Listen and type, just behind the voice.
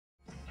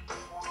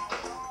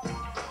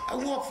I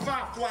walk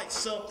 5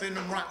 flights up and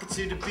I'm rocking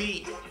to the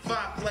beat.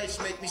 5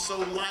 flights make me so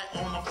light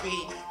on my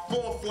feet.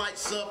 4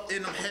 flights up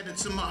and I'm headed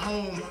to my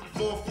home.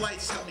 4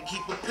 flights help me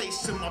keep a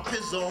pace to my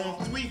pit zone.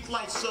 3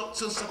 flights up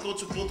to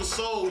Spoleto for the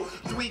soul.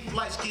 3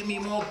 flights give me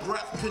more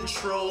breath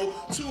control.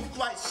 2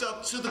 flights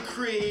up to the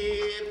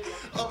crib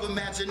of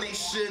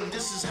imagination.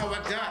 This is how I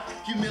got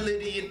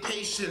humility and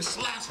patience.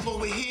 Last floor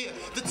we're here,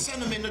 the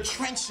tenement, the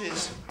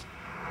trenches.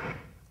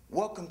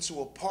 Welcome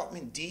to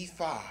apartment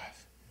D5,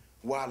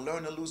 where I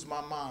learn to lose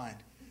my mind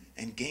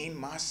and gain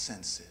my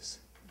senses.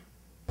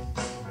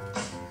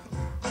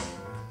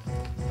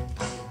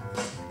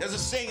 There's a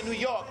saying in New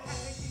York.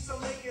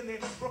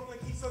 Brooklyn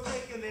keeps on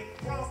making it.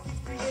 Bronx keeps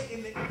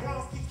creating it.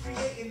 Bronx keeps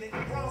creating it.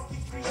 Bronx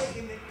keeps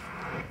creating it.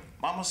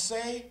 Mama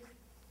say,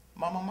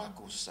 Mama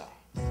Makusa.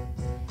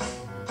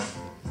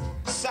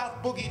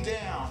 South boogie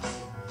down.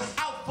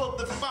 Out of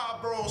the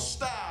 5 borough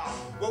style,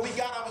 where we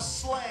got our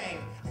slang,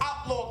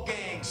 outlaw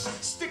gangs,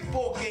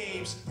 stickball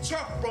games,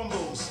 turf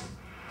rumbles.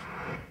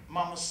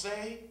 Mama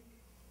say,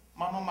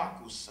 Mama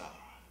Makusa.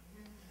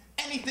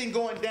 Anything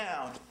going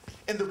down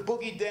in the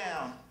boogie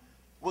down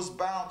was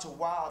bound to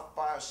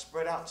wildfire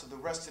spread out to the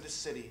rest of the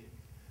city.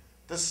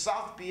 The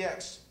South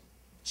BX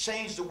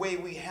changed the way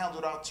we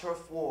handled our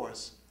turf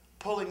wars,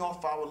 pulling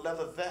off our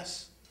leather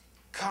vests,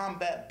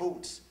 combat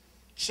boots,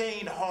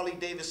 chained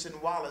Harley-Davidson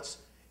wallets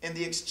in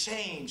the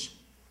exchange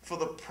for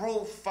the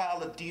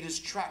profile Adidas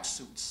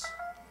tracksuits.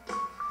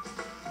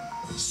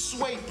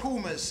 Sway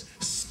Pumas,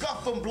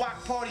 scuff and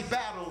block party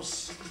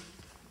battles.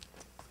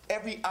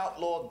 Every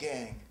outlaw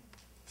gang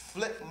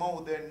flip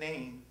mode their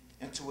name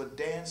into a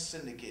dance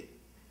syndicate.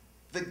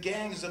 The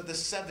gangs of the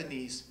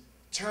 70s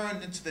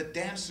turned into the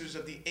dancers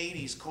of the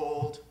 80s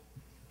called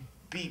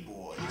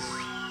B-boys.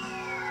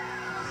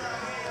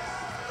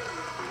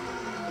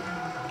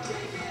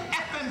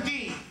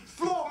 FMD,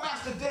 floor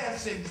master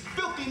dancing,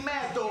 filthy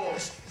mad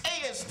dogs,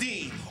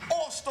 ASD,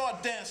 all-star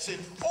dancing,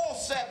 all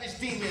savage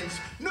demons,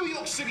 New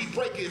York City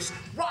breakers,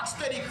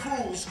 rocksteady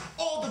crews,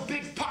 all the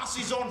big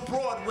posses on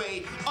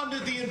Broadway under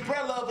the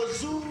umbrella of a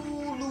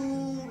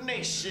Zulu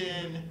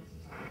nation.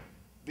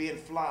 Being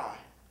fly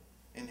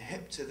and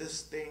hip to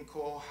this thing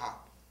called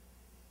hop.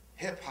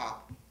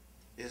 Hip-hop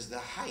is the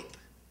hype,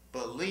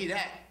 believe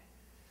that.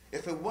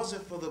 If it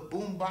wasn't for the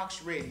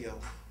boombox radio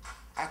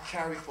I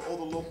carry for all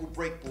the local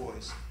break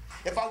boys,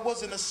 if I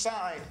wasn't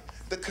assigned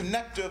the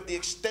connector of the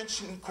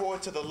extension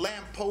cord to the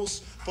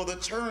lamppost for the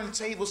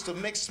turntables to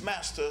mix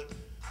master,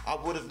 I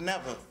would have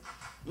never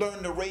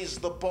learned to raise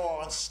the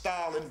bar in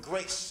style and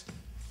grace.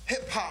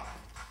 Hip-hop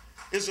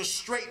is a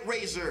straight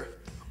razor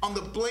on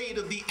the blade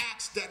of the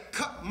axe that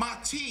cut my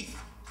teeth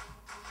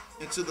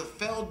into the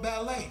failed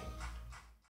ballet.